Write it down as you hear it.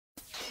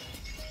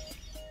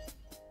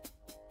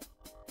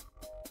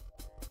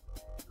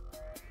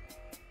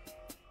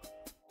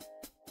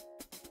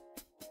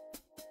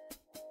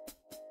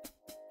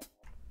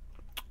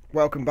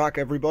Welcome back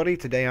everybody.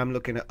 Today I'm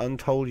looking at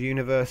Untold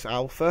Universe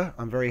Alpha.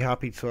 I'm very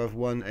happy to have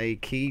won a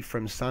key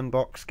from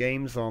Sandbox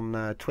Games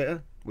on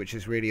Twitter, which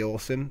is really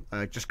awesome.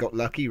 I just got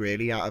lucky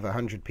really out of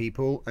 100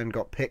 people and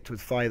got picked with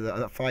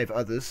five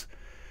others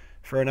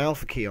for an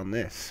alpha key on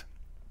this,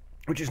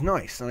 which is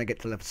nice, and I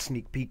get to have a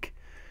sneak peek.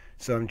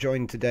 So I'm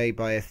joined today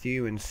by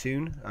Thew and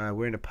Soon.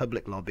 We're in a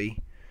public lobby,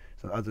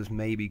 so others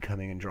may be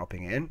coming and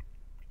dropping in.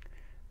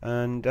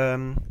 And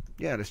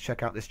yeah, let's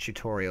check out this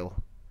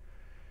tutorial.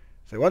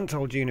 So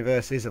Untold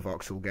Universe is a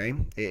voxel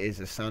game. It is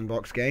a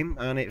sandbox game,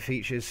 and it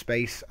features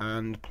space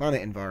and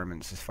planet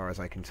environments as far as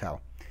I can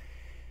tell.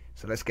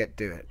 So let's get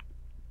to it.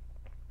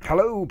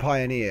 Hello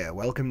Pioneer,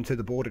 welcome to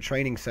the Border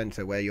Training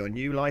Center where your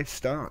new life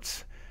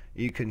starts.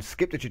 You can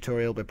skip the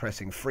tutorial by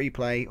pressing free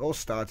play or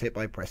start it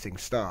by pressing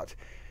start.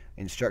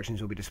 Instructions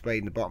will be displayed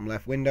in the bottom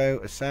left window.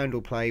 A sound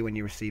will play when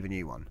you receive a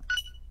new one.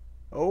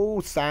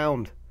 Oh,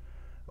 sound.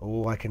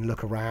 Oh, I can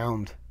look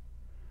around.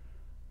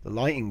 The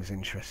lighting's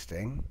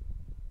interesting.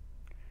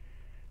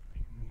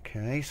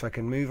 Okay, so I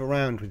can move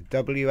around with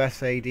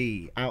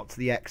WSAD out to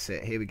the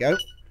exit. Here we go.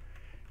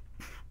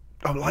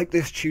 I like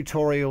this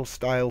tutorial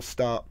style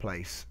start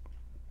place.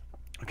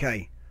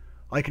 Okay,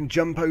 I can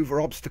jump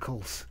over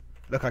obstacles.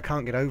 Look, I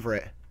can't get over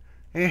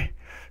it.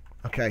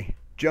 Okay,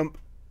 jump.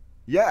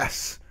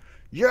 Yes!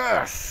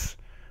 Yes!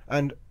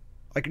 And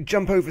I can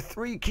jump over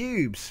 3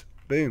 cubes.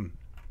 Boom.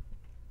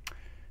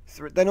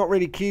 They're not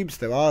really cubes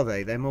though, are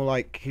they? They're more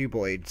like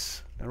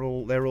cuboids.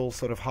 They're all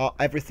sort of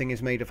everything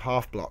is made of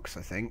half blocks,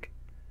 I think.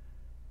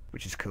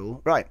 Which is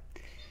cool. Right.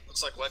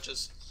 Looks like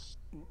wedges.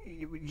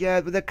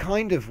 Yeah, but they're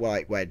kind of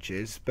like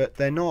wedges, but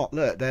they're not.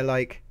 Look, they're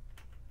like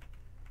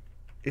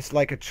it's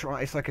like a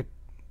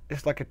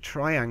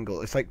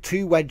triangle. It's like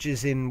 2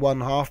 wedges in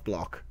 1 half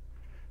block.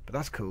 But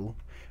that's cool.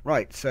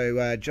 Right,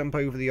 so jump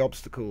over the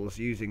obstacles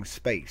using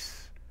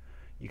space.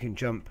 You can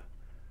jump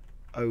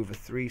over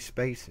 3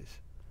 spaces.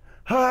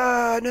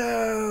 Ah,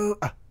 no!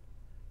 Ah.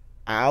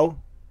 Ow.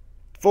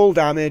 Full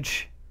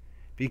damage.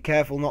 Be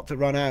careful not to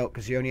run out,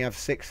 because you only have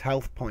 6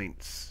 health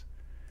points.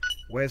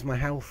 Where's my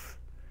health?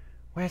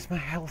 Where's my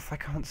health? I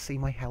can't see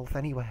my health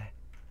anywhere.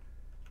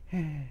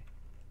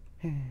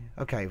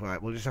 Okay,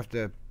 right, we'll just have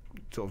to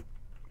sort of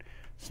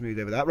smooth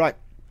over that. Right.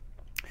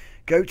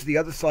 Go to the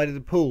other side of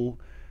the pool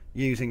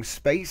using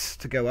space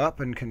to go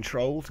up and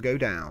control to go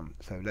down.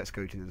 So let's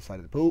go to the other side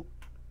of the pool.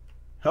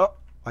 Oh,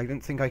 I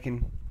don't think I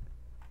can...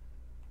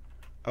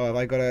 Oh, have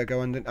I got to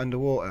go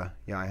underwater?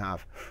 Yeah, I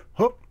have.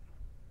 Hup.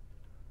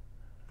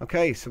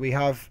 Okay, so we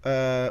have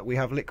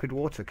liquid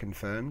water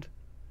confirmed,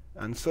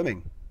 and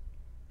swimming.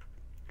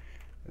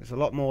 It's a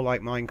lot more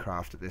like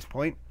Minecraft at this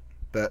point,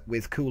 but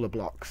with cooler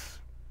blocks.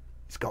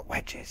 It's got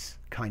wedges,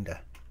 kinda,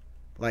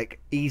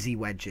 like easy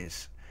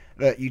wedges.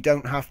 Look, you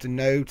don't have to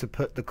know to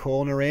put the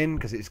corner in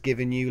because it's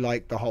giving you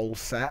like the whole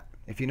set,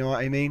 if you know what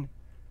I mean.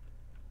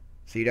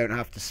 So you don't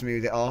have to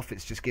smooth it off.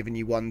 It's just giving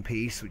you one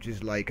piece, which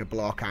is like a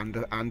block and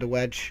a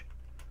wedge.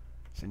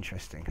 It's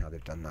interesting how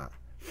they've done that.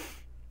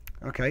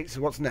 Okay,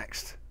 so what's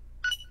next?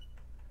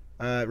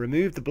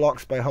 Remove the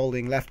blocks by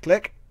holding left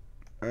click.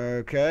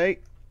 Okay.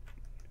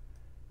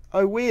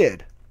 Oh,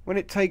 weird. When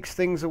it takes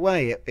things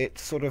away, it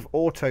sort of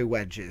auto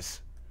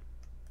wedges.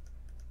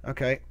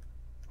 Okay.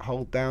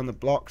 Hold down the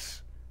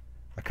blocks.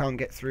 I can't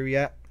get through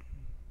yet.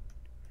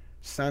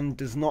 Sand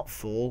does not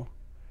fall.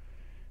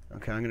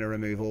 Okay, I'm going to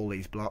remove all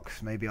these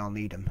blocks. Maybe I'll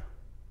need them.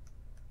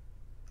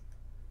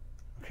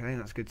 Okay,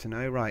 that's good to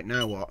know. Right,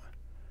 now what?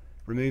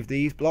 Remove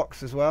these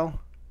blocks as well.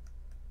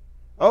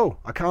 Oh,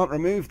 I can't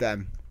remove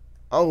them.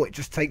 Oh, it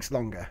just takes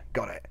longer.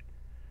 Got it.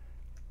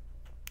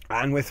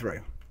 And we're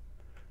through.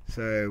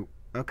 So,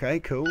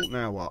 okay, cool.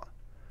 Now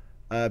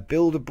what?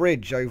 Build a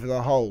bridge over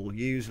the hole.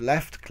 Use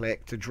left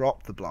click to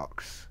drop the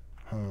blocks.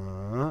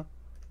 Huh?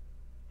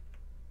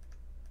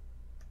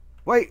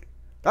 Wait,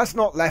 that's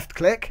not left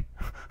click.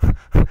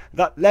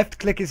 That left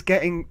click is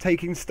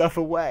taking stuff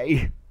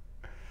away.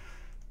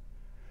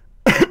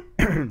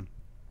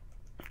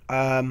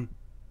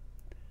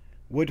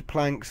 Wood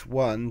planks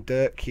 1,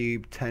 dirt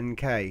cube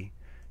 10k.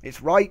 It's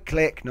right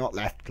click, not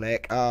left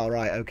click. Oh,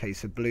 right, okay,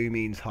 so blue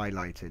means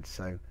highlighted.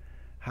 So,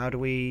 how do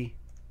we...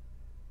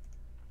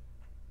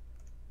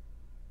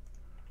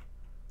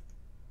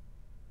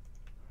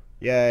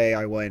 Yay,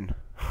 I win.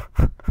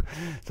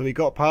 So we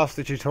got past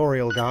the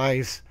tutorial,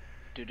 guys.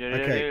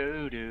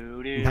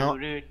 Okay. Now,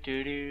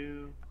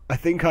 I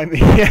think I'm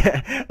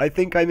yeah, I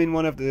think I'm in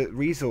one of the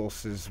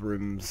resources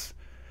rooms.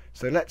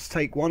 So let's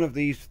take one of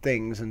these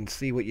things and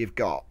see what you've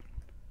got.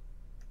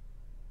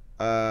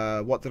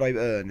 What did I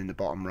earn in the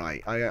bottom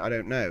right? I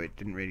don't know. It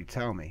didn't really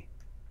tell me.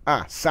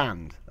 Ah,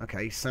 sand.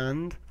 Okay,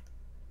 sand.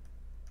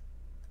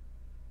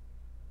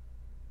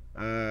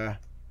 Iron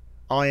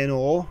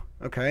ore.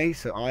 Okay,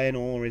 so iron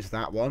ore is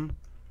that one.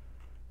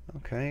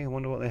 Okay, I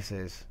wonder what this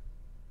is.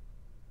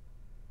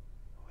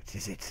 What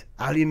is it?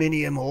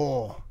 Aluminium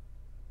ore.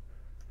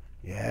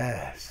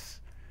 Yes.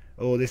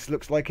 Oh, this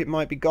looks like it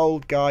might be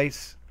gold,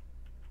 guys.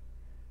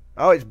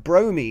 Oh, it's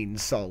bromine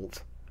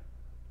salt.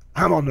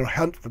 I'm on the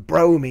hunt for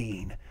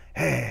bromine.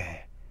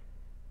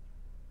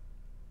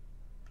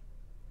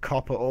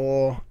 copper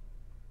ore.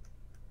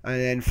 And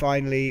then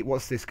finally,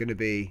 what's this going to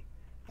be?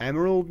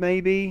 Emerald,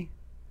 maybe?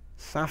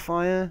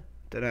 Sapphire?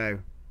 Don't know.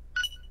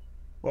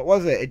 What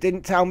was it? It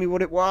didn't tell me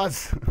what it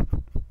was.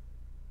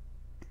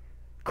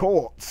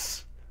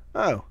 Quartz.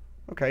 Oh,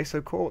 okay,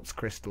 so quartz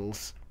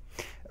crystals.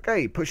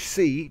 Okay, push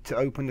C to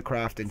open the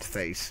craft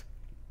interface.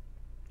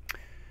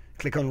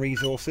 Click on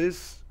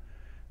resources.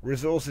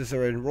 Resources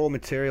are a raw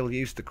material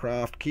used to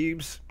craft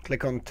cubes.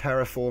 Click on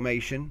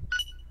terraformation.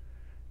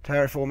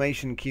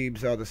 Terraformation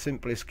cubes are the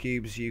simplest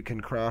cubes you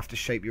can craft to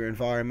shape your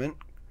environment.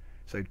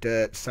 So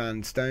dirt,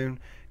 sand, stone.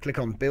 Click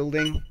on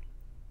building.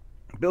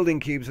 Building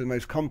cubes are the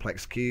most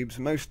complex cubes.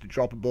 Most are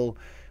droppable,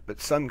 but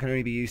some can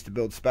only be used to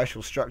build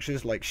special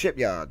structures like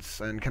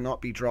shipyards and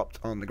cannot be dropped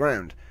on the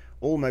ground.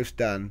 Almost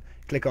done.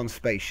 Click on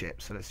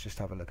spaceship. So let's just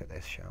have a look at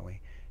this, shall we?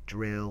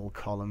 Drill,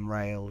 column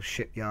rail,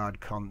 shipyard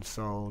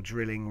console,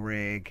 drilling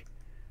rig,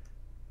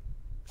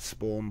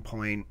 spawn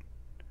point.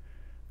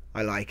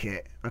 I like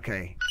it.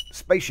 Okay,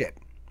 spaceship.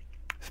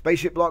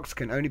 Spaceship blocks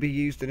can only be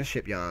used in a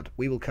shipyard.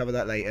 We will cover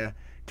that later.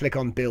 Click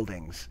on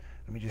buildings.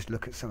 Let me just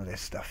look at some of this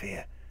stuff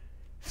here.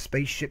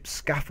 Spaceship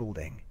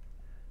scaffolding.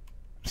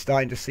 I'm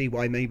starting to see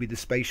why maybe the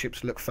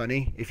spaceships look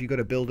funny. If you've got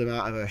to build them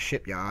out of a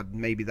shipyard,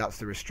 maybe that's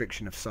the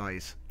restriction of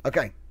size.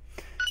 Okay,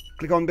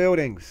 click on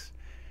buildings.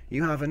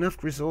 You have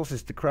enough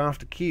resources to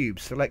craft a cube.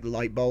 Select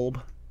light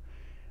bulb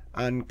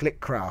and click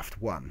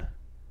craft 1.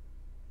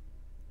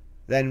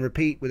 Then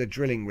repeat with a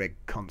drilling rig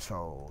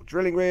console.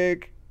 Drilling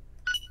rig.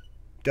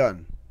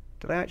 Done.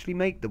 Did I actually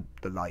make the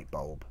light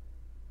bulb?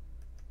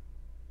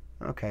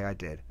 Okay, I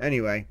did.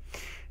 Anyway,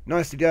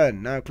 nicely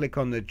done. Now click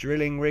on the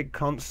drilling rig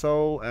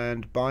console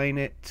and bind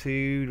it to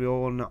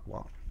your...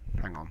 Well,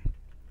 hang on.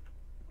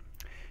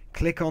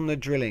 Click on the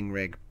drilling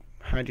rig.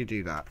 How do you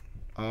do that?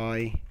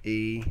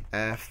 I-E-F-R-G-I-H-A.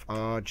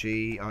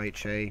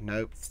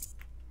 Nope.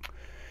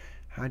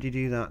 How do you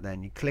do that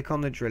then? You click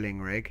on the drilling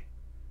rig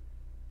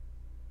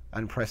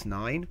and press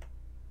 9.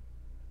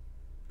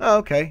 Oh,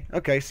 okay.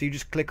 Okay, so you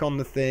just click on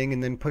the thing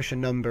and then push a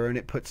number and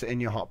it puts it in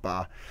your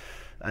hotbar.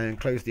 And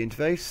close the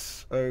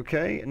interface.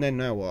 Okay, and then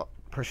now what?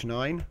 Push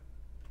 9.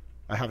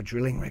 I have a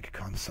drilling rig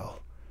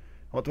console.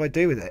 What do I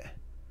do with it?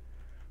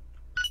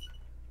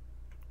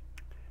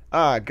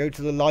 Ah, go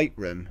to the light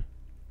room.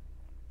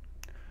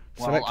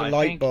 Select a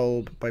light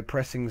bulb by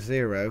pressing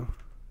 0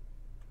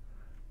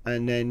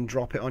 and then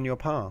drop it on your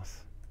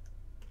path.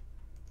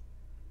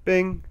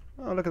 Bing!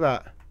 Oh, look at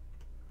that.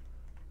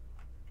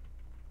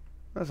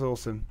 That's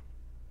awesome.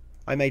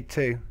 I made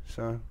 2,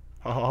 so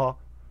ha ha ha.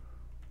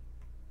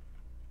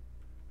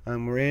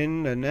 And we're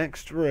in the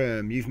next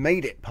room. You've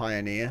made it,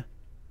 Pioneer.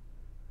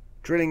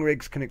 Drilling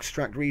rigs can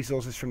extract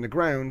resources from the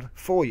ground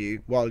for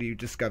you while you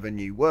discover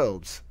new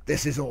worlds.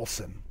 This is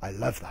awesome. I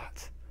love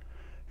that.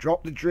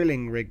 Drop the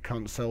drilling rig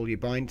console you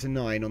bind to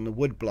 9 on the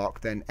wood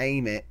block, then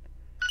aim at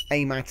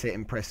it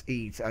and press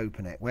E to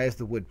open it. Where's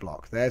the wood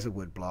block? There's a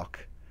wood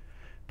block.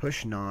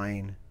 Push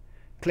 9.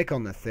 Click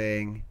on the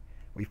thing.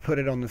 We've put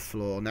it on the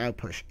floor. Now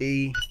push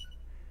E.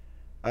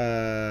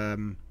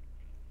 Start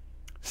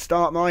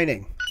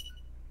mining.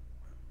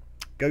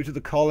 Go to the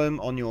column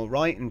on your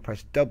right and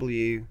press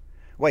W.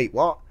 Wait,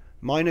 what?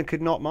 Miner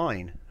could not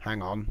mine.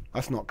 Hang on.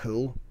 That's not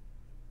cool.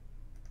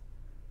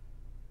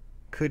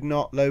 Could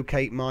not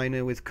locate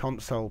miner with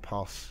console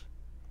POS.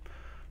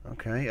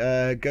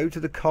 Okay, go to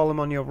the column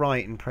on your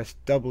right and press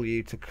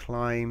W to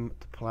climb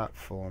the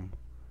platform.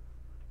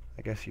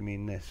 I guess you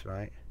mean this,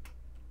 right?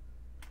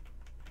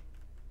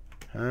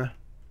 Huh?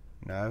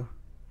 No.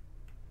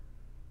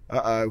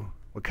 Uh-oh.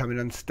 We're coming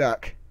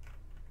unstuck.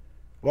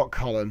 What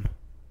column?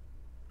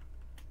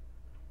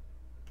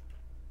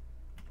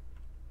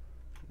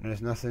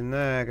 There's nothing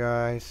there,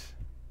 guys.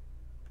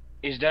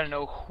 Is there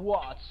no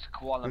quartz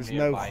column? There's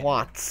no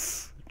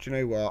quartz. Do you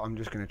know what? I'm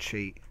just going to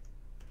cheat.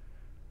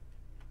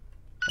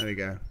 There we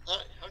go.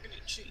 How can you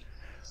cheat?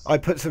 I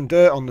put some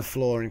dirt on the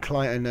floor and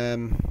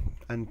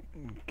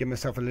give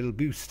myself a little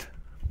boost.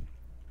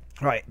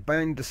 Right,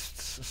 bind the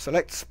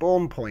select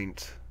spawn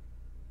point.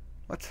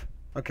 What?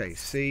 Okay,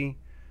 C,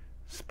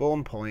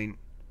 spawn point,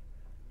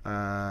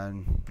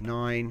 and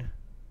 9.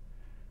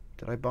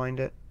 Did I bind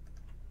it?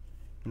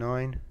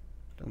 9.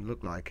 Doesn't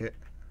look like it.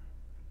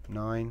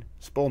 9.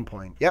 Spawn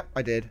point. Yep,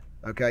 I did.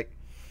 Okay.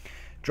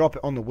 Drop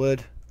it on the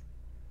wood.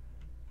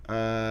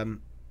 And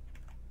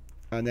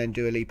then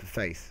do a leap of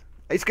faith.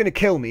 It's going to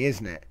kill me,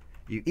 isn't it?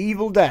 You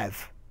evil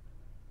dev.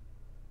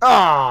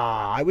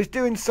 Ah, I was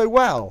doing so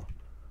well.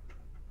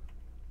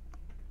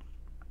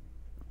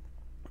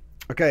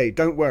 Okay,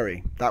 don't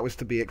worry. That was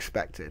to be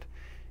expected.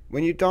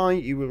 When you die,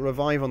 you will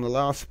revive on the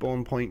last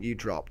spawn point you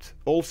dropped.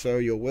 Also,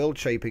 your world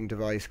shaping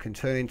device can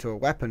turn into a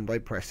weapon by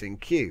pressing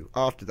Q.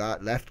 After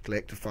that, left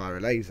click to fire a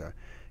laser.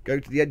 Go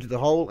to the edge of the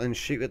hole and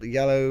shoot at the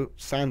yellow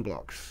sand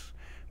blocks.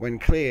 When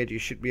cleared, you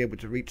should be able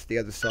to reach the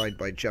other side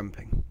by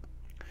jumping.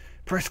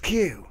 Press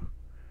Q.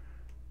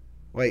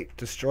 Wait,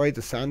 destroy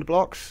the sand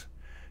blocks?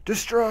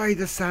 Destroy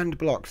the sand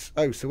blocks.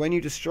 Oh, so when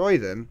you destroy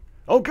them...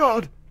 Oh,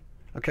 God!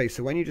 Okay,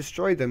 so when you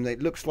destroy them,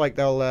 it looks like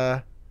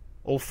they'll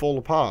all fall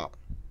apart.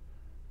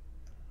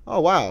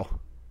 Oh, wow.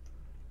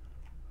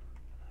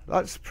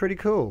 That's pretty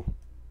cool.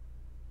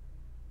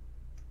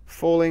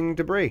 Falling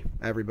debris,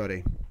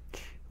 everybody. I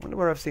wonder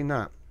where I've seen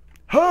that.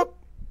 Hup!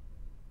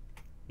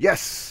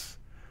 Yes!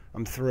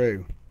 I'm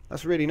through.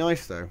 That's really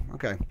nice, though.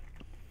 Okay.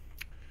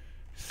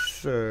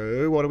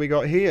 So, what do we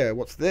got here?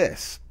 What's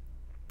this?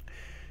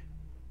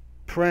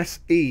 Press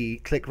E,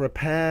 click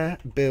Repair,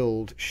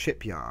 Build,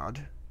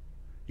 Shipyard.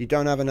 You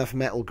don't have enough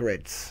metal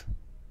grids.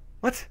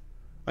 What?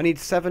 I need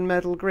 7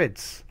 metal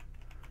grids.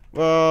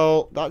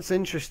 Well, that's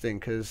interesting,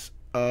 because...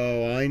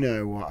 Oh, I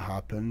know what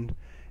happened.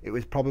 It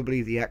was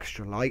probably the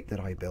extra light that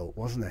I built,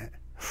 wasn't it?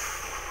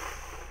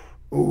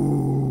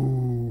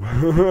 Ooh.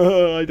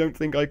 I don't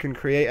think I can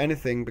create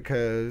anything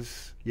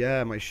because,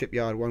 yeah, my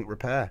shipyard won't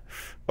repair.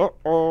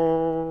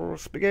 Uh-oh,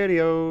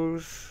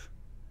 SpaghettiOs.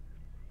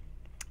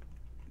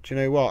 Do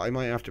you know what? I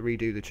might have to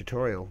redo the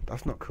tutorial.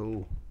 That's not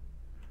cool.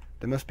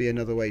 There must be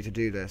another way to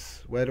do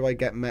this. Where do I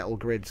get metal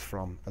grids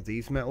from? Are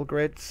these metal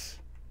grids?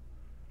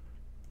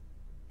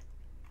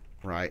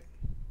 Right.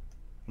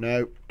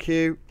 No.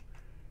 Q.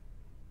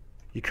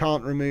 You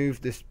can't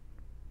remove this.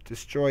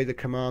 Destroy the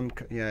command.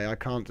 Yeah, I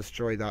can't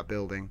destroy that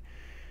building.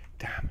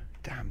 Damn,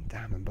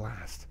 and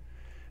blast.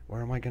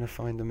 Where am I going to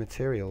find the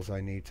materials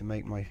I need to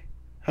make my...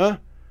 Huh?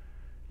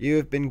 You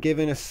have been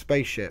given a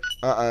spaceship.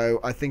 Uh-oh,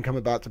 I think I'm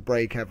about to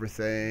break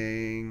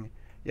everything.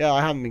 Yeah,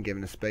 I haven't been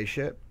given a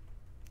spaceship.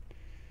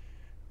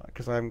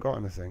 Because I haven't got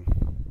anything.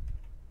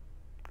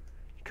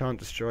 You can't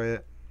destroy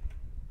it.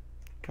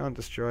 Can't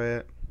destroy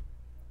it.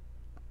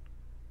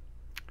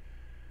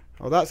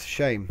 Oh, that's a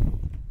shame.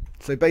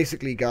 So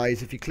basically,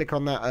 guys, if you click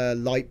on that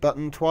light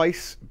button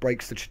twice, it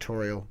breaks the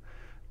tutorial.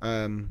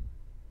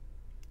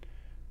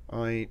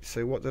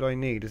 So what did I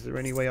need? Is there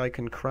any way I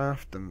can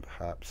craft them,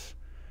 perhaps?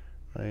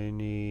 I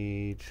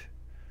need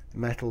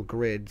metal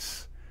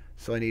grids.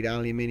 So I need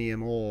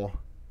aluminium ore,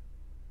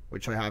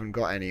 which I haven't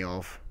got any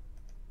of.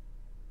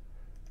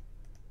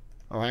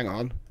 Oh, hang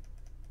on.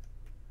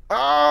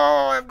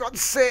 Oh, I've got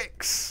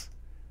 6.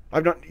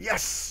 I've not...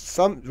 Yes!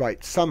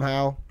 Right,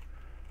 somehow,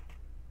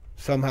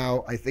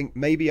 I think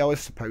maybe I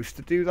was supposed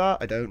to do that.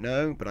 I don't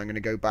know, but I'm going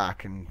to go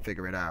back and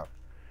figure it out.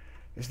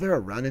 Is there a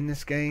run in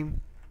this game?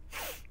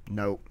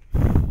 Nope.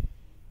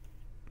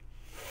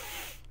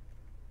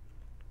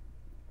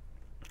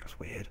 That's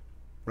weird.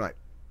 Right.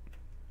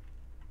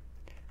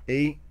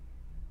 E.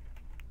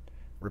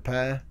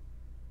 Repair.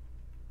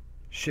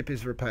 Ship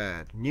is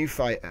repaired. New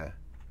fighter.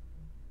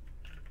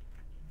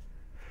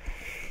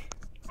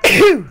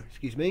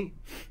 Excuse me.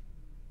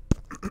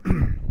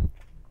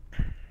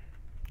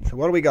 So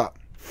what do we got?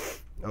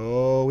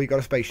 Oh, we got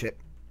a spaceship.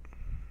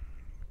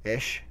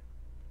 Ish.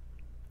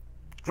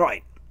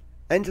 Right.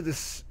 Enter the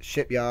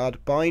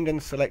shipyard, bind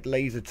and select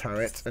laser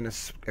turrets, and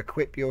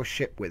equip your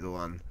ship with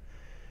one.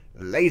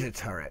 Laser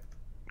turret.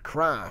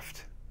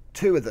 Craft.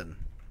 2 of them.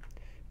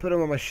 Put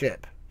them on my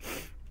ship.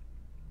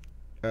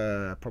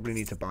 Probably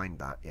need to bind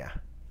that, yeah.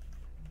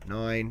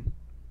 9.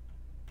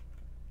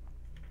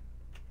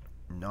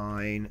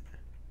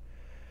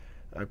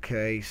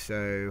 Okay,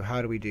 so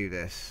how do we do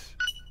this?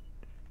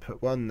 Put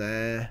one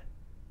there.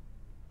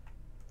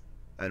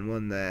 And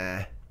one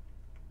there.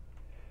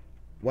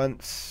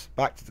 Once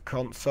back to the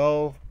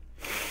console.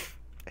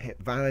 Hit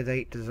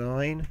validate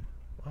design.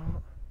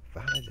 What?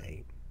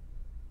 Validate.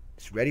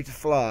 It's ready to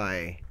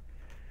fly.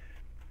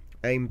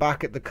 Aim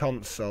back at the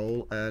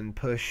console and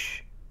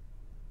push.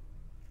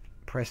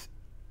 Press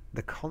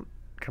the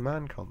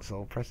command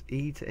console. Press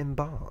E to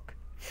embark.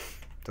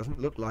 Doesn't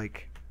look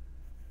like.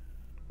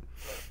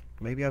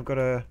 Maybe I've got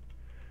to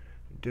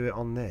do it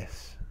on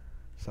this.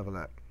 Let's have a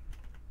look.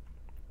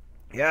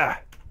 Yeah.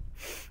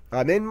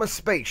 I'm in my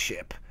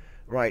spaceship.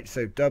 Right,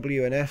 so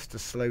W and S to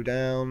slow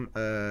down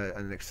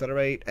and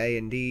accelerate. A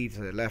and D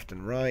to the left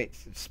and right.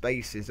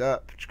 Space is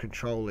up.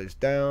 Control is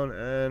down.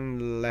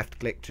 And left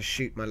click to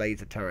shoot my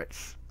laser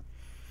turrets.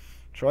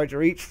 Try to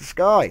reach the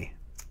sky.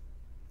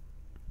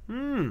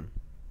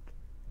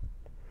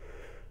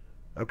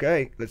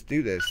 Okay, let's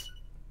do this.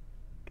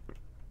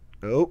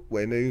 Oh,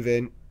 we're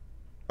moving.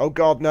 Oh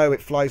god, no,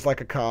 it flies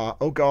like a car.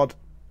 Oh god,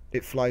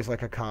 it flies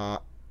like a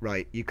car.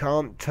 Right, you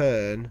can't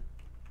turn.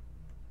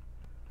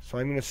 So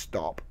I'm going to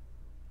stop.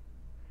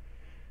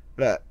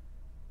 Look.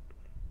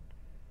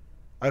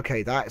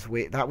 Okay, that's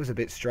weird. That was a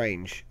bit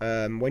strange.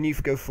 When you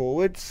go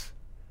forwards.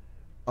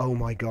 Oh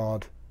my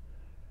god.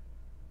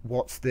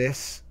 What's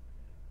this?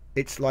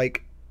 It's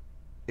like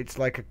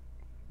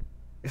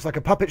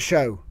a puppet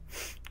show.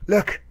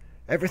 Look,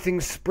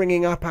 everything's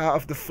springing up out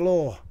of the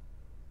floor.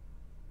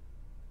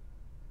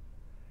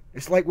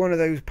 It's like one of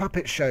those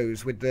puppet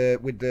shows with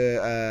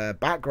the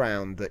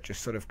background that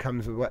just sort of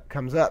comes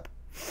up.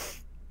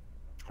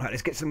 Right,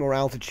 let's get some more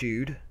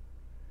altitude.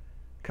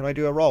 Can I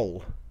do a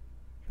roll?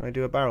 Can I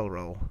do a barrel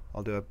roll?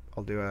 I'll do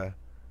a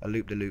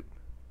loop de loop.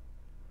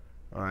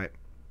 All right.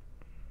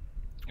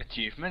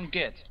 Achievement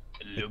get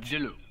loop de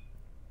loop.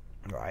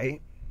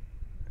 Right.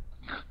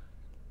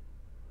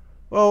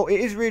 Well, it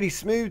is really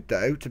smooth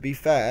though, to be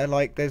fair.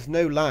 Like, there's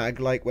no lag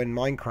like when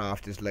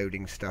Minecraft is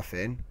loading stuff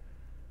in.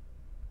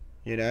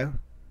 You know?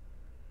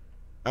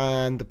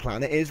 And the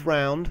planet is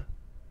round.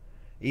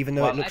 even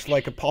though Well, it looks actually-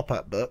 like a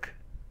pop-up book.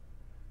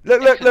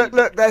 Look,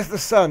 there's the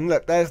sun.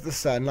 Look, there's the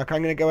sun. Look,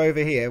 I'm going to go over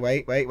here.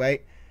 Wait.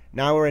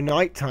 Now we're in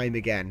night time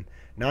again.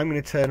 Now I'm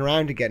going to turn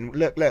around again.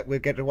 Look, we're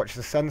going to watch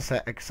the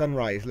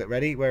sunrise. Look,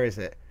 ready? Where is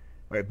it?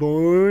 Wait,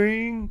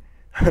 boing.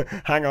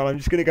 Hang on, I'm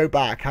just going to go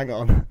back. Hang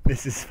on.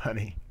 This is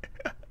funny.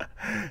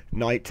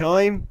 Night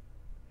time.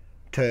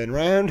 Turn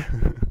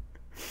round.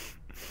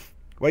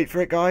 Wait for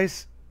it,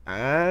 guys.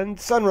 And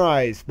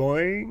sunrise.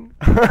 Boing.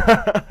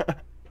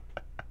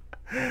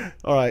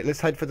 Alright, let's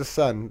head for the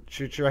sun.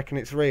 Do you reckon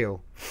it's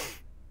real?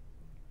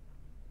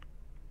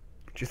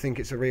 Do you think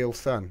it's a real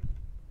sun?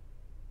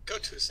 Go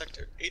to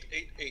sector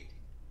 888.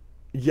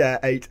 Yeah,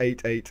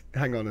 888.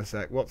 Hang on a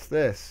sec. What's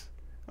this?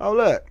 Oh,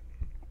 look.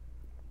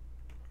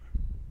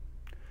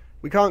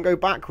 We can't go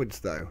backwards,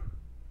 though.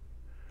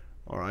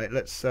 Alright,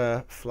 let's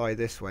fly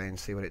this way and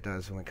see what it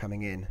does when we're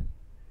coming in.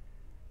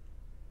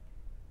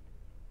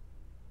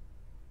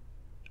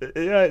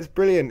 Yeah, it's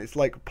brilliant. It's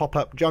like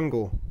pop-up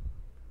jungle.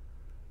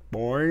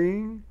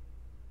 Boing.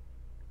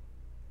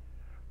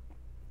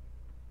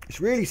 It's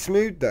really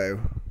smooth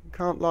though.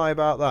 Can't lie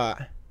about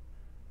that.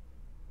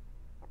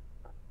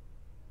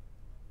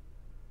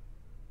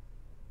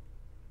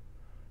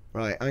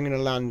 Right, I'm going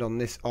to land on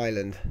this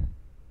island.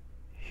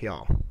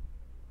 Here.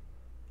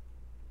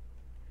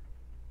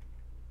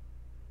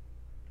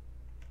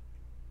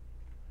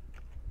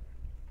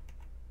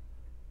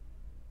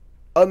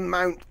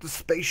 Unmount the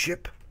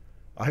spaceship.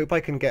 I hope I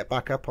can get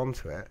back up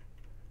onto it.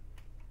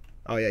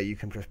 Oh yeah, you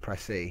can just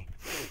press E,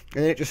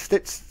 and then it just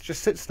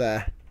sits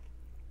there.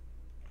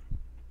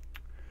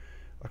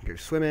 I can go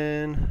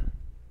swimming.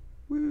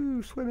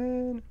 Woo,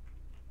 swimming.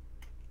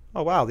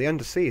 Oh wow, the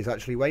undersea is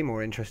actually way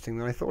more interesting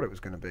than I thought it was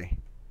going to be.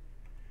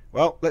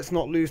 Well, let's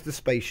not lose the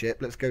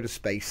spaceship. Let's go to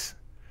space,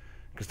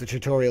 because the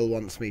tutorial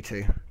wants me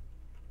to.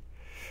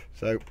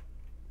 So.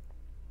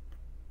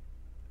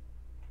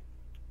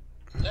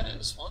 That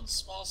is one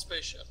small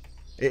spaceship.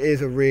 It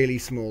is a really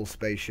small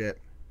spaceship.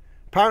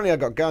 Apparently I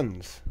got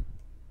guns.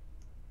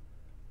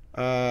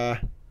 Go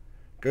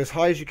as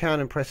high as you can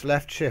and press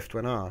left shift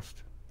when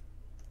asked.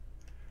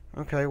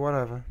 Okay,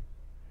 whatever.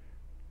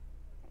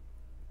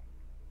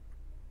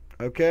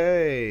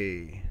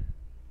 Okay.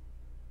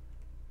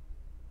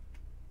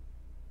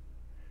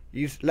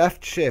 Use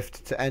left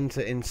shift to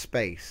enter in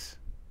space.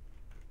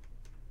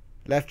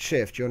 Left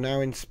shift, you're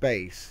now in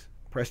space.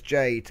 Press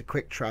J to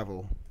quick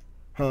travel.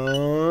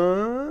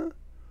 Huh?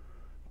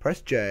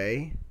 Press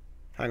J.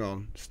 Hang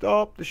on.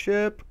 Stop the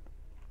ship.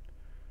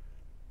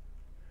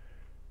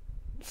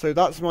 So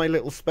that's my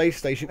little space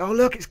station. Oh,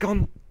 look, it's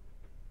gone.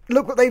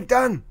 Look what they've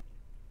done.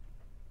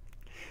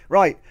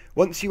 Right,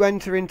 once you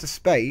enter into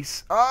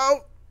space...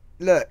 Oh,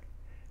 look.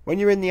 When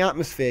you're in the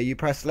atmosphere, you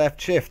press left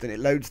shift and it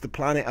loads the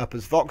planet up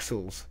as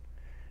voxels.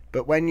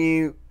 But when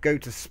you go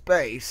to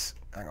space...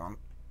 Hang on.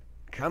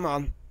 Come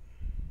on.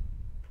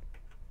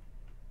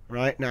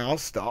 Right, now I'll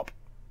stop.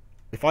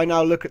 If I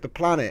now look at the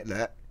planet,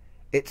 look,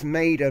 it's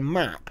made a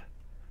map.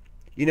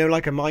 You know,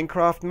 like a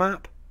Minecraft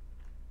map?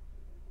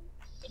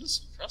 That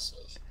is impressive.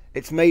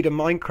 It's made a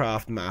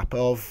Minecraft map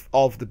of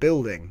the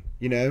building,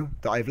 you know,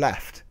 that I've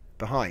left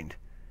behind.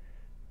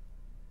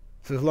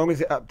 So as long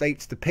as it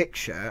updates the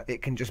picture,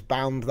 it can just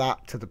bound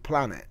that to the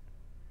planet.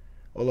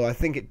 Although I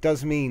think it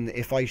does mean that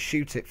if I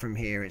shoot it from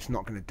here, it's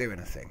not going to do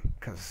anything.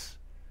 Because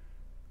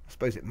I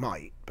suppose it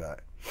might, but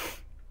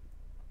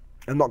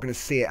I'm not going to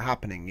see it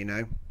happening, you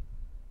know.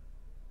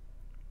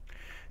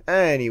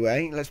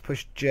 Anyway, let's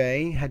push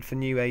J, head for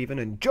New Haven,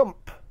 and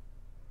jump!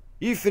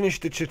 You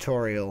finished the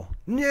tutorial.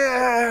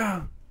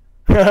 No!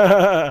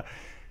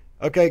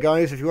 Okay,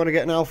 guys, if you want to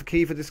get an alpha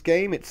key for this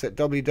game, it's at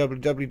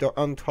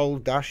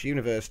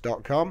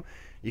www.untold-universe.com.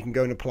 You can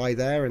go and apply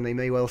there, and they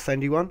may well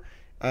send you one.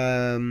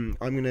 I'm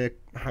gonna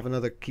have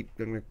another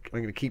I'm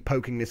gonna keep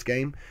poking this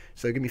game.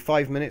 So give me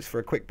 5 minutes for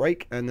a quick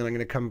break, and then I'm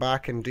gonna come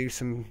back and do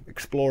some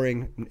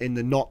exploring in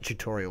the not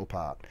tutorial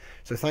part.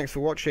 So thanks for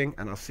watching,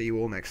 and I'll see you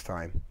all next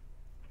time.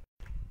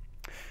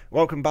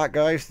 Welcome back,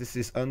 guys. This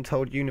is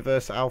Untold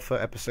Universe Alpha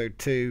Episode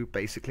 2.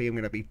 Basically, I'm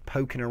going to be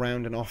poking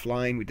around and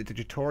offline. We did the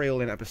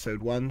tutorial in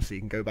Episode 1, so you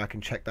can go back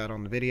and check that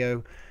on the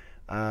video.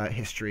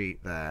 History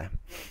there.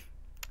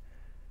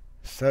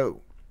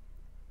 So,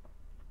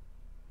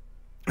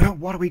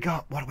 what do we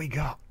got? What do we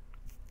got?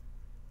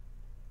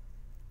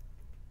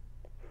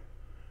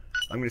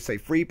 I'm going to say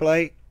free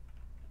play.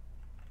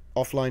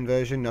 Offline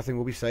version, nothing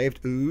will be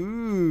saved.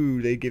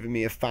 Ooh, they've given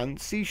me a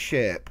fancy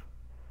ship.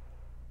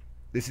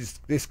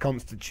 This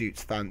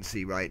constitutes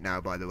fancy right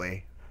now, by the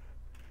way.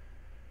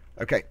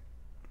 Okay.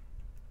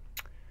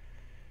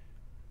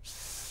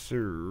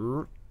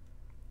 So,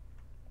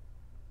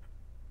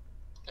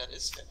 That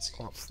is fancy.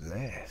 what's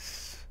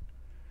this?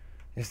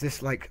 Is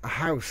this like a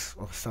house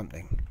or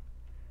something?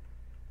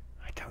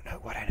 I don't know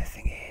what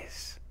anything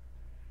is.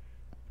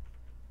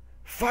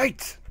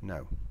 Fight!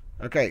 No.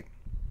 Okay.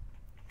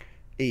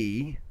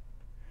 E.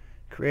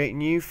 Create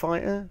new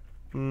fighter.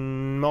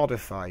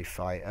 Modify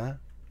fighter.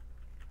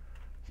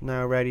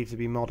 Now ready to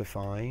be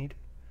modified.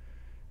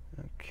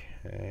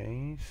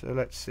 Okay, so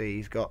let's see.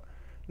 He's got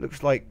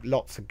Looks like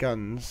lots of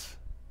guns.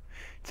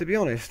 To be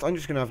honest, I'm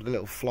just going to have a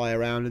little fly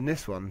around in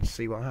this one,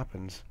 see what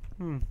happens.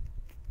 It's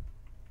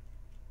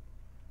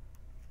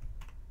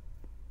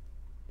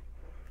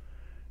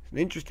an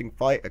interesting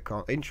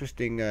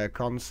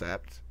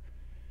concept.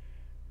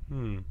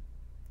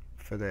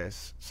 For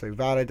this. So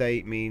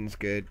validate means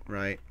good.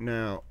 Right,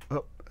 now,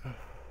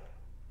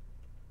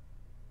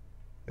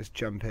 let's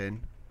jump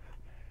in.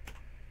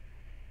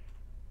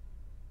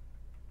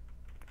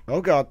 Oh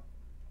god.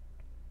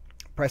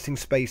 Pressing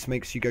space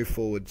makes you go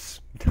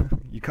forwards.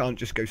 You can't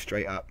just go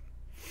straight up.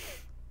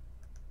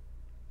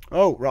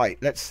 Oh, right.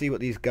 Let's see what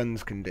these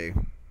guns can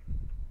do.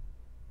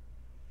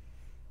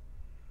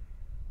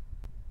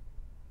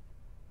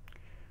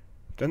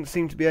 Doesn't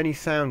seem to be any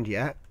sound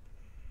yet.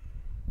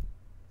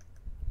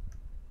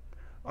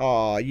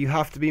 Ah, you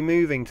have to be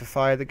moving to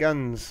fire the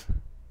guns.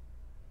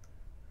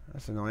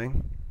 That's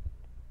annoying.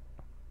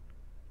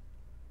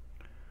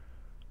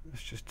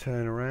 Let's just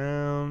turn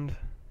around.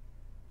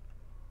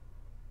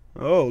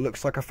 Oh,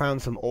 looks like I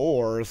found some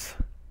ores.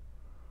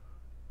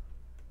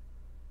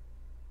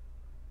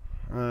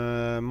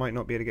 Might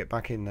not be able to get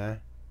back in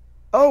there.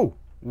 Oh!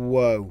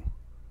 Whoa.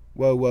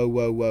 Whoa, whoa,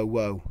 whoa, whoa,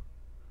 whoa.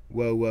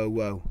 Whoa, whoa,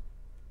 whoa.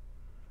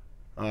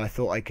 Oh, I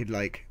thought I could,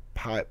 like,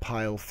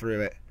 pile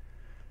through it.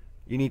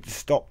 You need to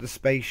stop the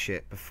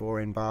spaceship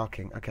before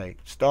embarking. Okay,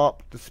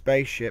 stop the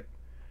spaceship.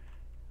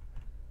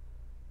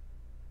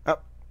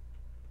 Up.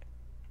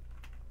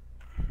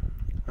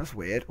 That's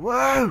weird.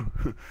 Whoa!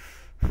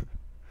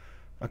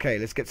 Okay,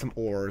 let's get some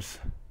ores.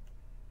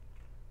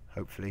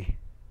 Hopefully.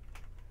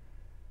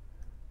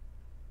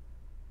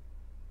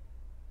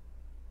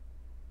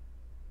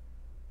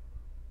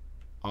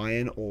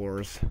 Iron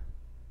ores.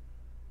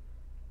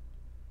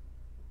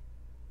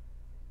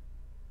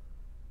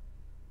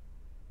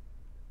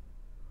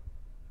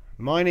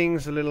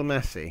 Mining's a little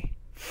messy.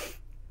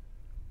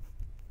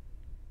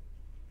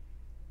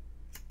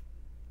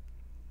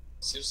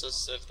 Seems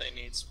as if they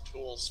need some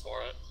tools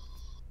for it.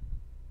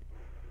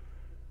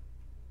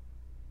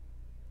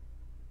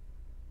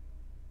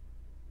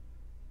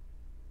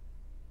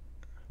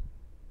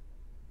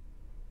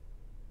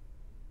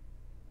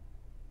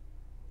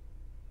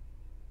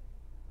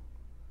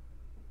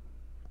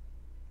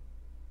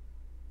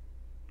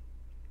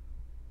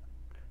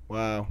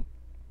 Wow.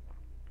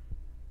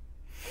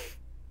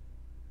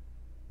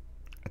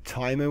 A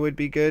timer would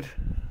be good.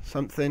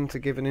 Something to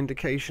give an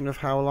indication of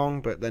how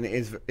long, but then it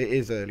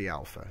is early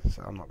alpha,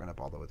 so I'm not going to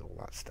bother with all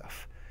that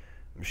stuff.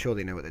 I'm sure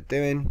they know what they're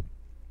doing.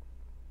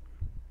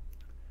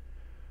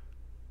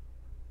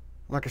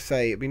 Like I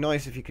say, it'd be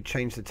nice if you could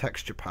change the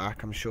texture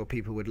pack. I'm sure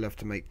people would love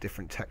to make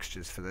different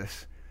textures for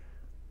this.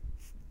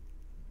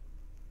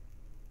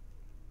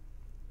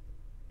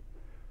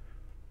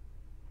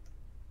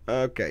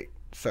 Okay,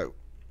 so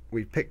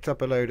we've picked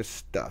up a load of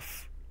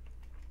stuff.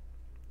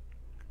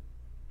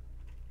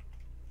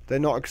 They're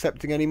not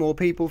accepting any more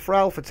people for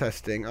alpha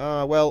testing.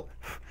 Ah, well,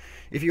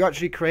 if you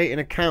actually create an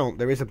account,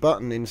 there is a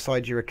button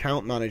inside your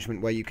account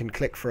management where you can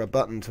click for a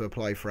button to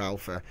apply for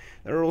alpha.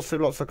 There are also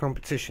lots of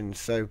competitions,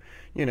 so,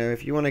 you know,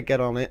 if you want to get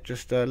on it,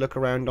 just look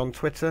around on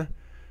Twitter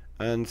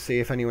and see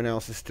if anyone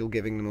else is still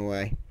giving them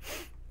away.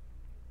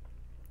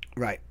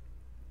 Right.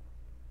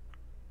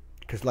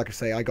 Because, like I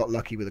say, I got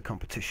lucky with a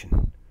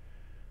competition.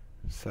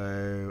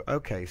 So,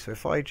 okay, so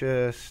if I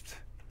just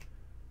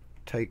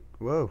take...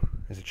 Whoa,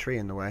 there's a tree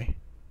in the way.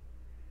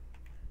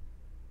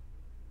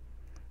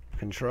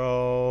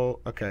 Control...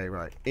 Okay,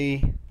 right.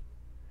 E.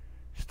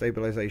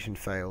 Stabilization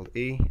failed.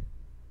 E.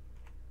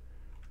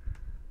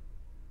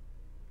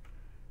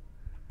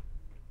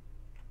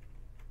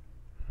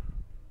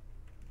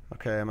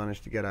 Okay, I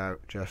managed to get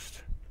out,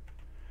 just...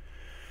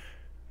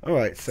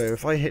 Alright, so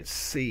if I hit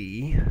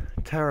C,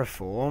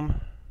 terraform...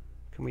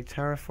 Can we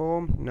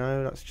terraform?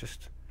 No, that's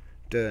just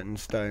dirt and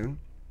stone.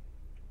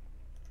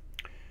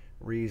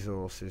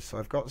 Resources. So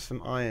I've got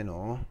some iron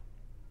ore.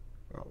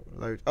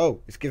 Loads. Oh,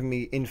 it's giving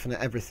me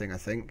infinite everything, I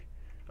think.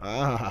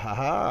 Ah ha ha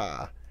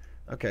ha.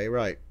 Okay,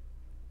 right.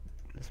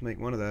 Let's make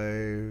one of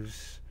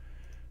those.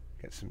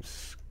 Get some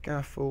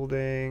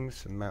scaffolding,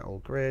 some metal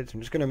grids.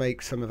 I'm just going to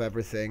make some of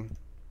everything.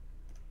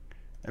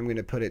 I'm going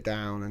to put it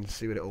down and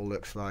see what it all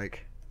looks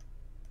like.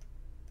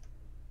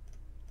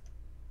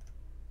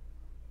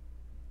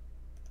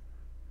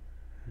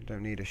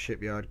 Don't need a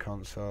shipyard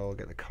console.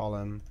 Get the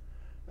column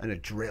and a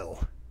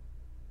drill.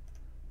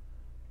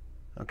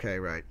 Okay,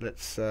 right.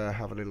 Let's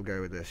have a little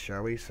go with this,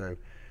 shall we? So,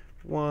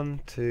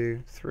 1,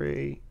 2,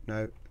 3.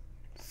 No,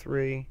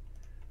 3,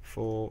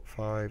 4,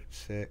 5,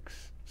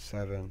 6,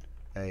 7,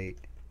 8,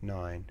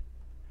 9.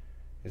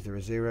 Is there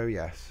a 0?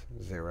 Yes,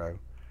 0.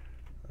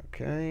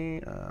 Okay,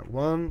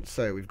 1.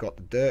 So we've got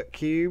the dirt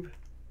cube.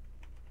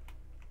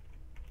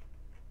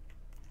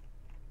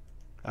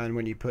 And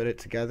when you put it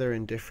together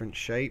in different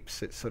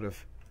shapes, it sort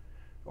of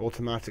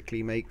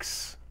automatically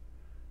makes,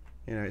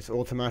 you know, it's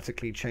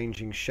automatically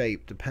changing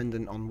shape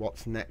dependent on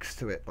what's next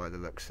to it by the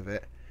looks of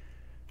it.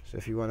 So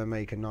if you want to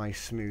make a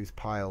nice smooth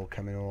pile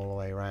coming all the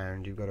way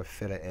around, you've got to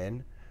fill it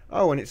in.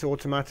 Oh, and it's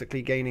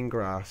automatically gaining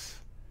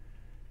grass.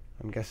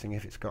 I'm guessing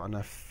if it's got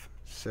enough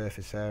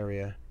surface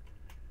area.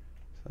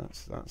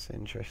 So that's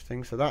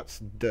interesting. So that's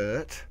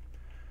dirt,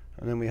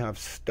 and then we have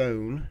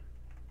stone.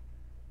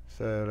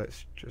 So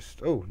let's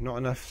just, oh, not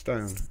enough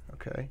stone.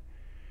 Okay.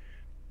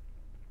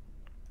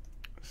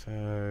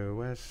 So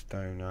where's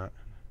stone at?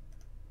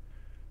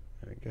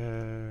 There we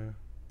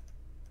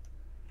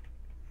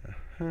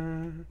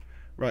go.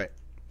 Right,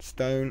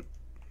 stone.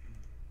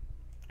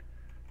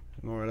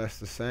 More or less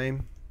the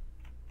same.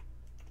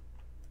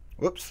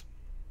 Whoops.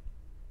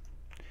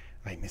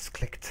 I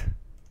misclicked.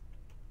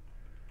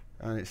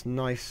 And it's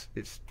nice.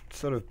 It's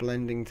sort of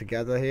blending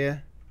together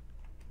here.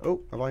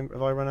 Oh, have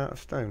I run out of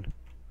stone?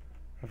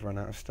 I've run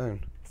out of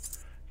stone.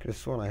 Could have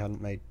sworn I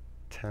hadn't made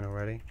 10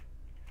 already.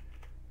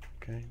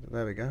 Okay,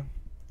 there we go.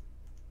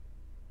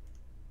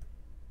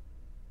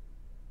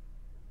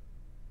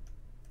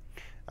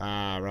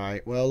 Ah,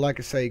 right. Well, like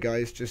I say,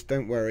 guys, just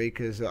don't worry,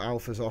 because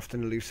alphas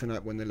often loosen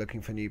up when they're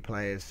looking for new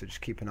players, so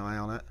just keep an eye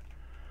on it.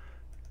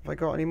 Have I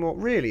got any more?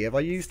 Really? Have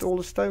I used all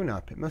the stone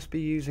up? It must be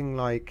using,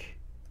 like,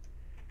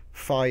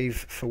 5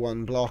 for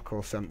 1 block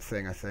or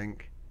something, I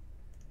think.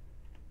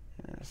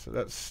 Yeah, so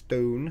that's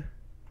stone.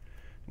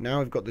 Now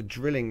we've got the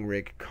drilling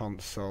rig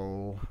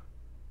console.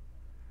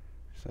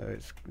 So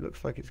it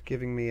looks like it's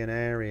giving me an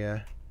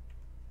area.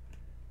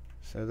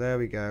 So there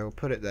we go. We'll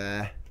put it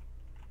there.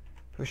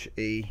 Push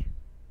E.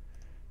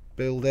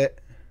 Build it.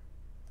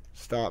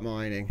 Start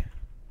mining.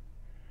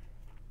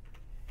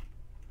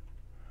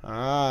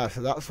 Ah,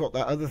 so that's what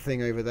that other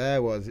thing over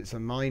there was. It's a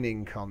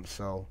mining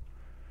console.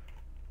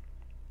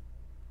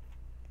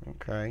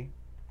 Okay.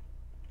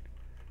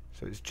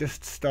 So it's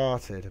just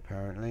started,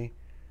 apparently.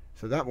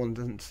 So that one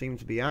doesn't seem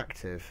to be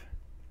active.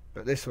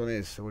 But this one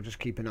is, so we'll just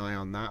keep an eye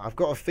on that. I've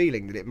got a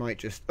feeling that it might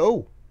just...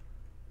 Oh!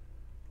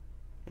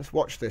 Let's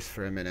watch this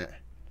for a minute.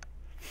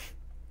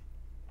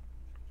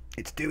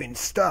 It's doing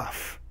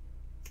stuff.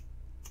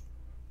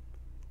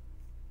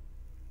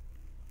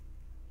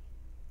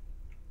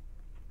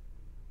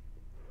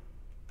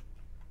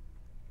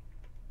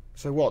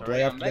 So what, do I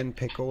have to then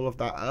pick all of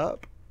that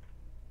up?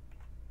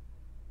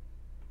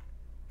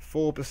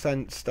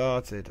 4%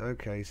 started.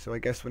 Okay, so I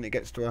guess when it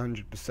gets to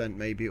 100%,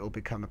 maybe it'll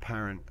become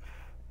apparent.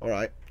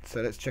 Alright,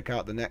 so let's check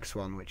out the next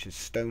one, which is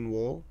stone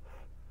wall.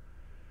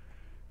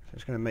 So I'm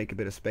just going to make a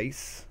bit of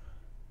space.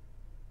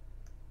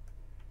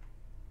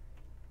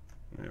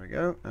 There we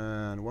go.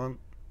 And 1,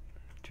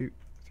 2,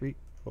 3,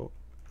 4,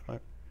 5.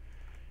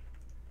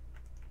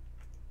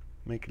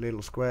 Make a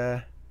little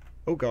square.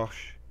 Oh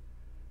gosh.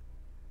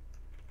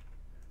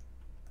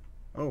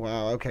 Oh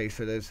wow, okay,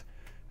 so there's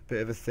a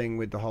bit of a thing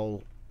with the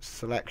whole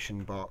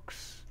selection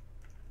box.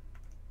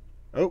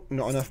 Oh,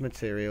 not enough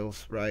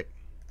materials, right.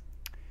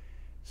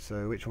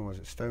 So which one was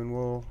it? Stone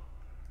wall.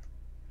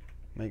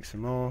 Make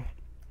some more.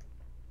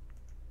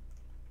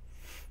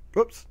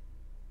 Whoops.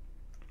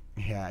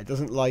 Yeah, it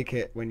doesn't like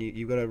it when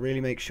you've got to really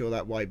make sure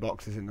that white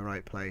box is in the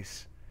right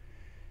place.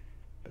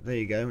 But there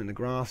you go, and the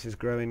grass is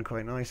growing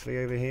quite nicely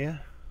over here.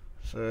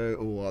 So,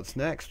 oh, what's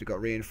next? We've got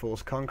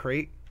reinforced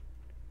concrete.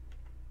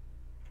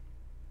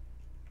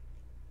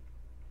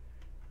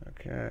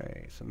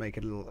 Okay, so make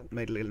a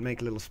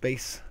little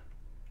space.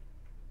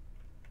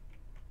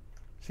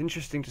 It's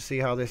interesting to see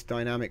how this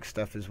dynamic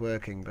stuff is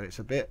working, but it's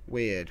a bit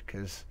weird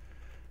because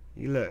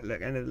you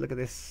look at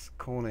this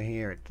corner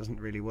here. It doesn't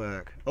really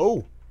work.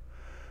 Oh,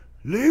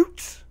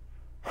 loot!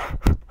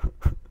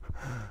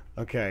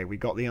 Okay, we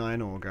got the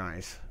iron ore,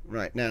 guys.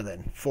 Right, now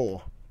then,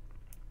 4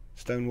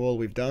 stone wall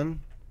we've done.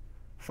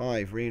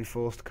 5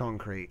 reinforced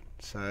concrete.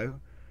 So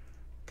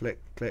click,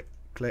 click,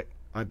 click.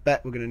 I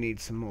bet we're going to need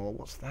some more.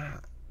 What's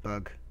that?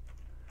 Bug.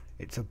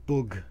 It's a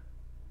bug.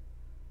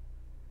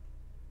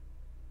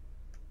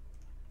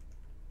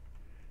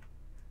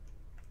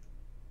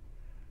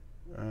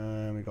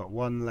 We got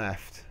 1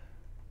 left.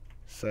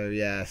 So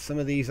yeah, some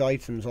of these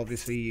items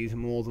obviously use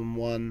more than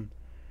 1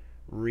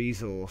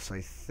 resource,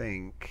 I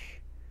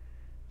think.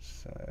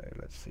 So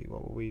let's see,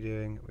 what were we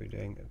doing? Were we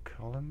doing a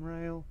column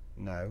rail?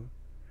 No.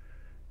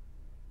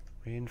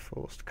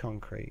 Reinforced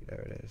concrete,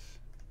 there it is.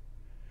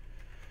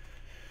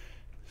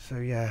 So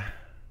yeah,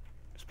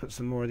 let's put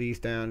some more of these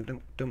down.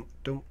 Dump, dump,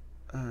 dump.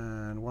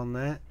 And 1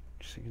 there,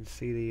 just so you can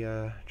see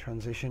the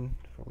transition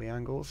for all the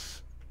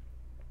angles.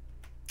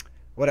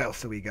 What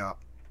else have we got?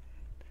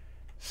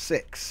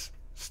 6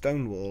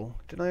 stone wall.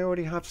 Did I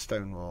already have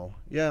stone wall?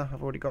 Yeah,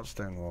 I've already got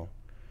stone wall.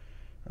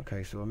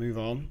 Okay, so we'll move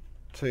on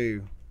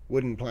to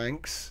wooden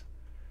planks,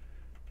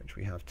 which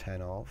we have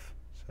 10 of.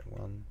 So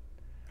 1,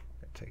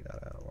 take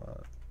that out.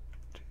 1,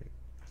 2,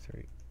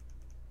 3.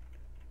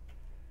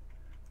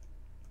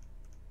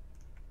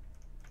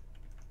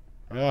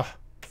 Ah,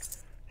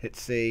 hit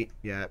C.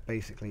 Yeah,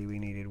 basically we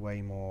needed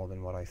way more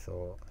than what I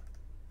thought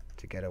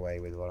to get away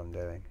with what I'm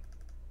doing.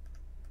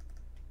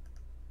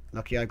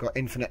 Lucky I got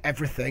infinite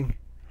everything.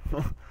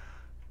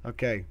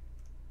 Okay.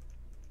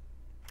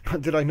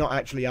 Did I not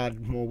actually add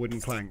more wooden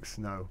planks?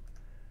 No.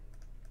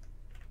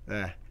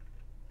 There.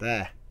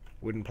 There.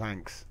 Wooden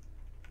planks.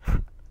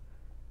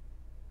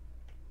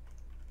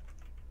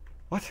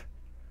 What?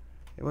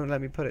 It won't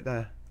let me put it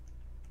there.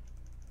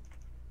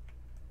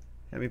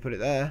 Let me put it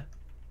there.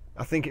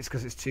 I think it's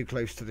because it's too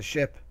close to the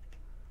ship.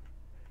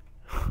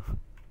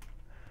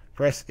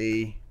 Press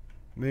E.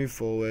 Move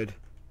forward.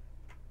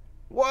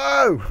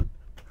 Whoa!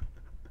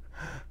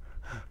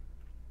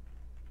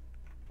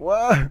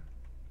 Whoa!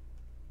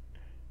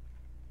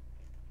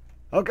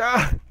 Oh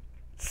god!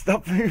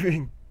 Stop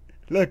moving!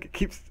 Look, it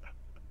keeps...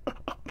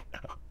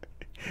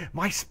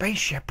 My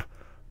spaceship!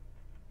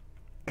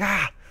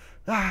 Ah!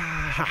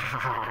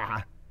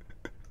 Ah!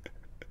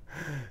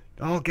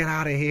 I'll get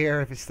out of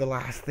here if it's the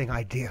last thing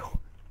I do.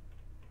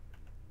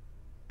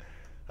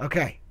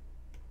 Okay.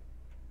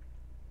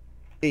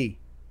 E.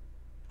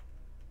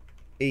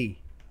 E.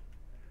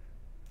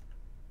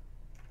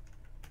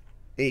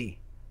 E.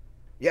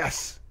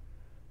 Yes!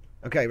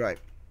 Okay, right.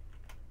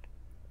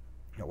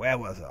 Now, where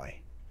was I?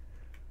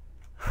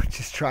 I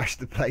just trashed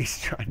the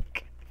place trying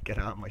to get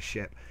out of my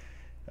ship.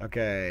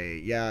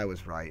 Okay, yeah, I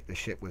was right. The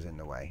ship was in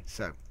the way.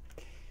 So,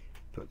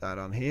 put that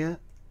on here.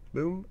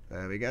 Boom.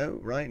 There we go.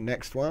 Right,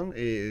 next one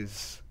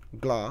is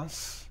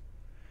glass.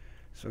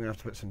 So I'm going to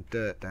have to put some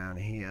dirt down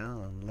here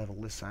and level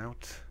this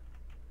out.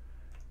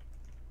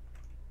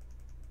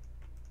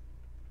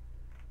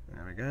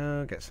 There we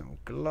go. Get some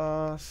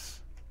glass.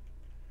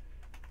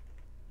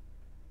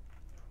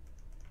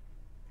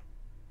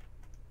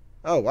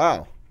 Oh,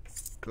 wow.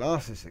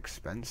 Glass is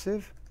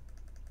expensive.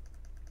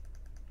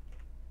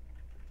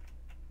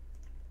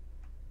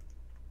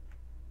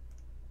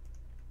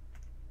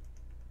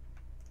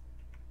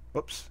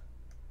 Whoops.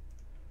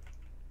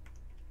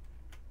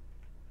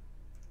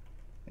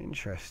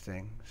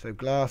 Interesting. So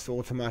glass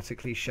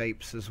automatically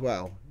shapes as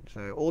well.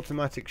 So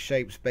automatic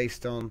shapes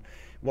based on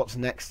what's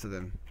next to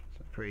them.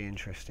 It's a pretty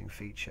interesting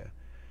feature.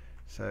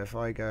 So if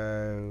I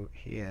go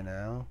here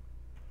now,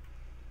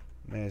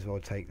 may as well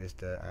take this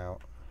dirt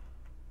out.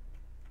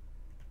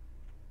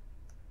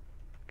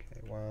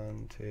 Okay,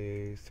 1,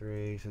 2,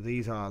 3. So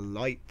these are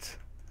light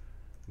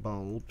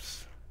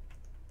bulbs.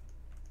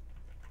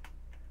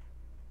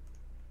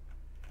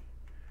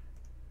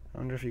 I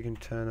wonder if you can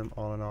turn them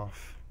on and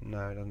off.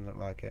 No, it doesn't look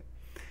like it.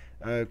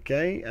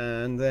 Okay,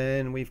 and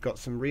then we've got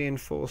some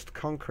reinforced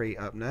concrete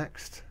up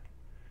next.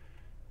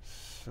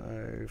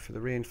 So for the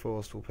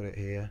reinforced, we'll put it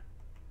here.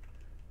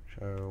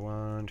 So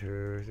 1,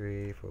 2,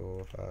 3,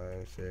 4,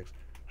 5, 6.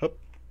 Hup.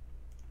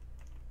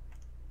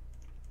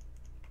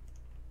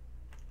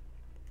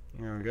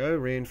 There we go,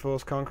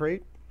 reinforced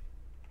concrete.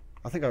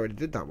 I think I already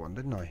did that one,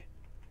 didn't I?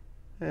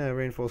 Yeah,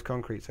 reinforced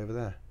concrete's over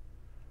there.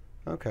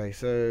 Okay,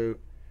 so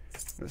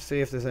let's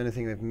see if there's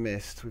anything they've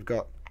missed. We've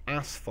got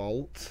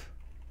asphalt,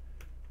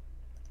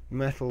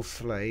 metal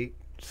slate,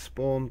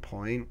 spawn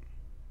point.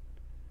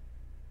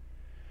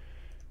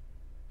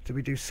 Did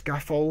we do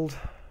scaffold?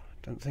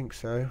 Don't think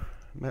so.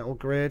 Metal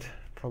grid?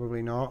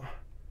 Probably not.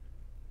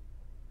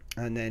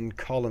 And then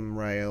column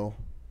rail.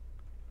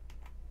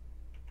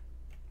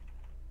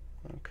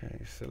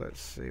 Okay, so let's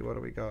see, what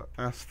do we got?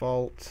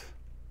 Asphalt.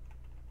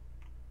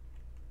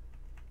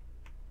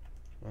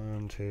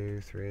 1,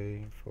 2,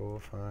 3, 4,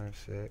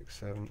 5, 6,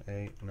 7,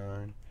 8,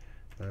 9,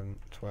 11,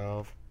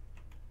 12,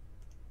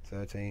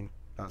 13.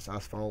 That's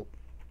asphalt.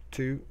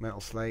 2, metal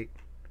slate.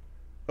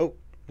 Oh,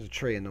 there's a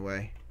tree in the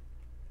way.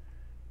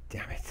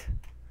 Damn it.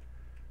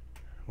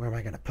 Where am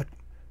I going to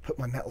put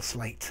my metal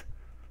slate?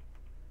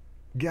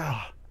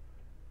 Gah.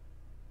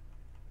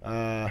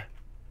 Have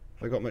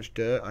I got much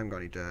dirt? I haven't got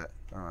any dirt.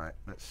 Alright,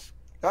 let's...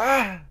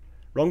 Ah!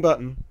 Wrong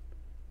button.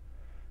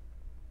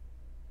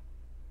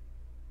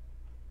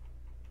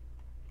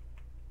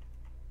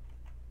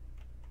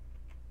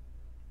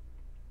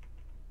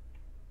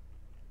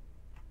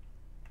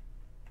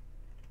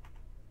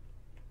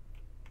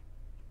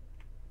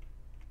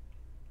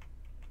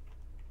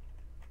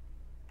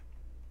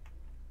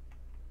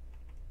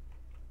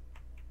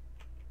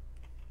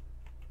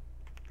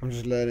 I'm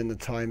just learning the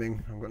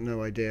timing. I've got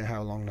no idea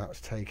how long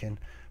that's taken.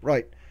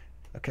 Right.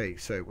 Okay,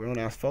 so we're on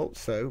asphalt,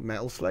 so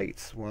metal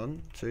slates.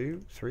 1,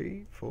 2,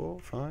 3, 4,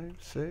 5,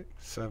 6,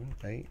 7,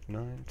 8,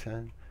 9,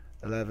 10,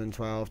 11,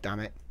 12. Damn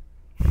it.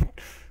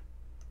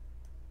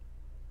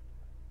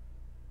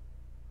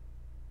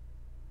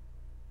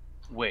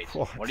 Wait,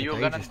 Whoa, what it are you took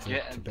gonna ages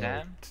get,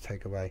 Dan? to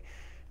take away.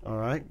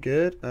 Alright,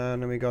 good.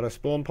 And then we got a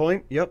spawn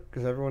point. Yep,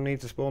 because everyone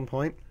needs a spawn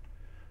point.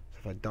 So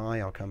if I die,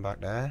 I'll come back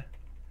there.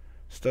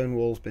 Stone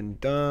wall's been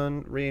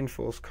done.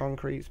 Reinforced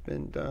concrete's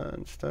been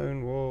done.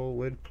 Stone wall,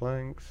 wood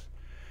planks.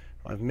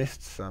 I've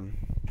missed some.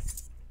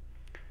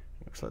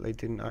 Looks like they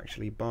didn't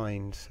actually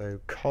bind. So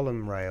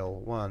column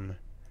rail 1,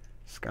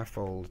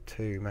 scaffold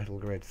 2, metal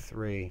grid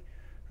 3.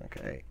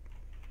 Okay.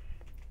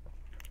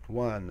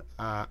 1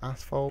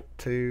 asphalt,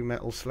 2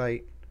 metal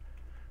slate.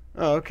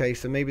 Oh, okay.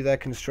 So maybe they're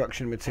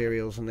construction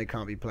materials and they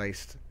can't be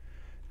placed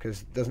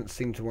because it doesn't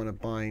seem to want to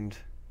bind.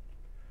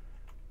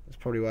 That's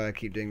probably why I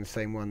keep doing the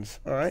same ones.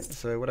 Alright,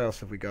 so what else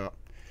have we got?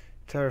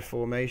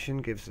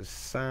 Terraformation gives us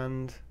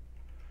sand.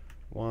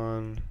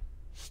 1,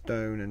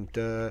 stone and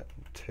dirt.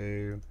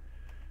 2,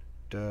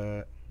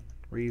 dirt.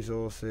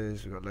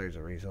 Resources, we've got loads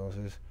of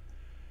resources.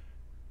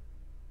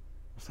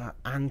 What's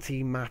that?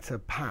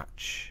 Antimatter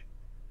patch.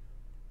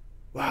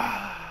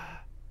 Wow.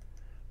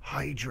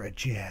 Hydra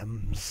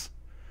gems.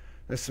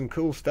 There's some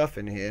cool stuff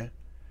in here.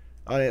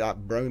 I need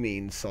that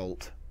bromine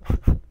salt.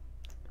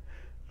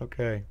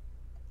 Okay.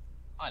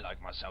 I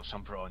like myself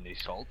some brownie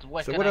salt. So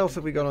Where what can I else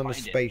have we got on the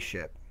find it?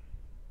 spaceship?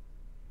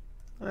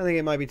 I think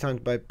it might be time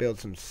to build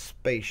some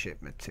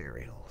spaceship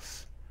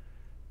materials.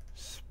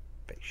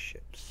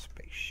 Spaceship.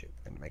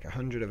 And make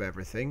 100 of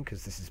everything,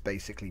 because this is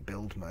basically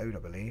build mode, I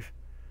believe.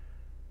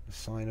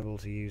 Assignable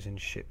to use in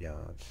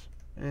shipyards.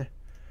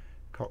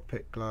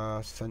 Cockpit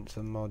glass,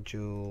 sensor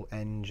module,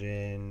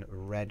 engine,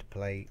 red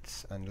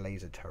plates, and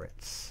laser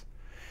turrets.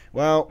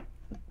 Well,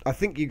 I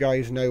think you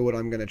guys know what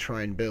I'm going to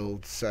try and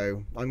build,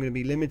 so I'm going to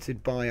be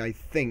limited by, I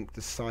think,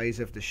 the size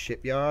of the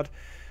shipyard.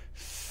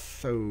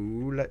 So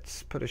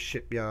let's put a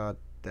shipyard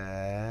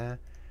there,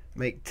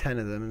 make 10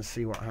 of them and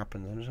see what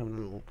happens. I'm just having a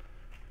little...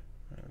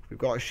 we've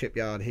got a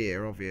shipyard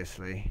here,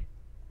 obviously.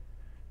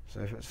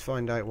 So let's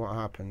find out what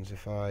happens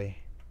if I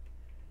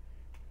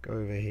go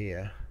over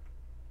here.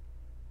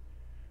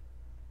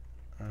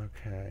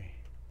 Okay.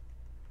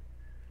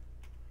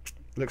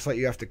 Looks like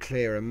you have to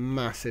clear a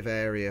massive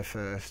area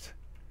first,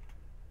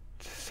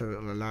 so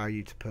it'll allow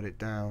you to put it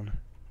down.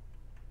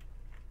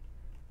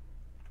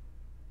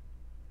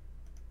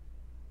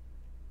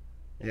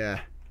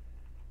 Yeah.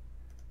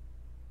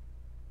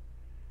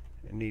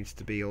 It needs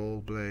to be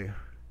all blue.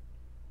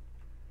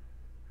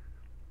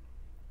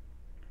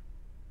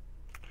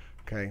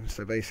 Okay,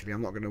 so basically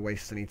I'm not going to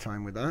waste any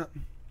time with that.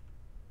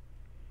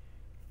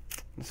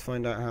 Let's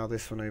find out how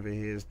this one over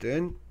here is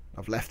doing.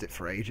 I've left it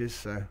for ages,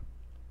 so let's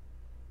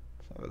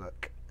have a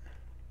look.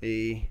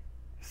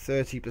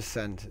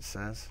 30% it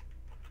says.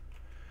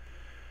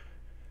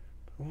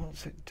 But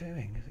what's it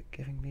doing? Is it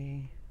giving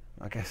me...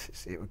 I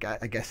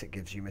guess it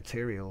gives you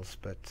materials,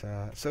 but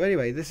so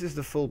anyway, this is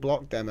the full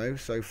block demo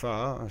so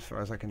far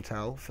as I can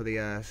tell, for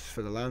the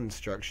land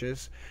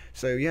structures.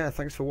 So yeah,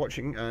 thanks for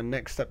watching, and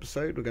next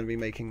episode we're going to be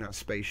making that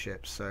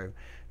spaceship, so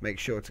make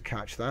sure to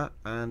catch that,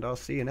 and I'll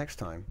see you next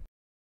time.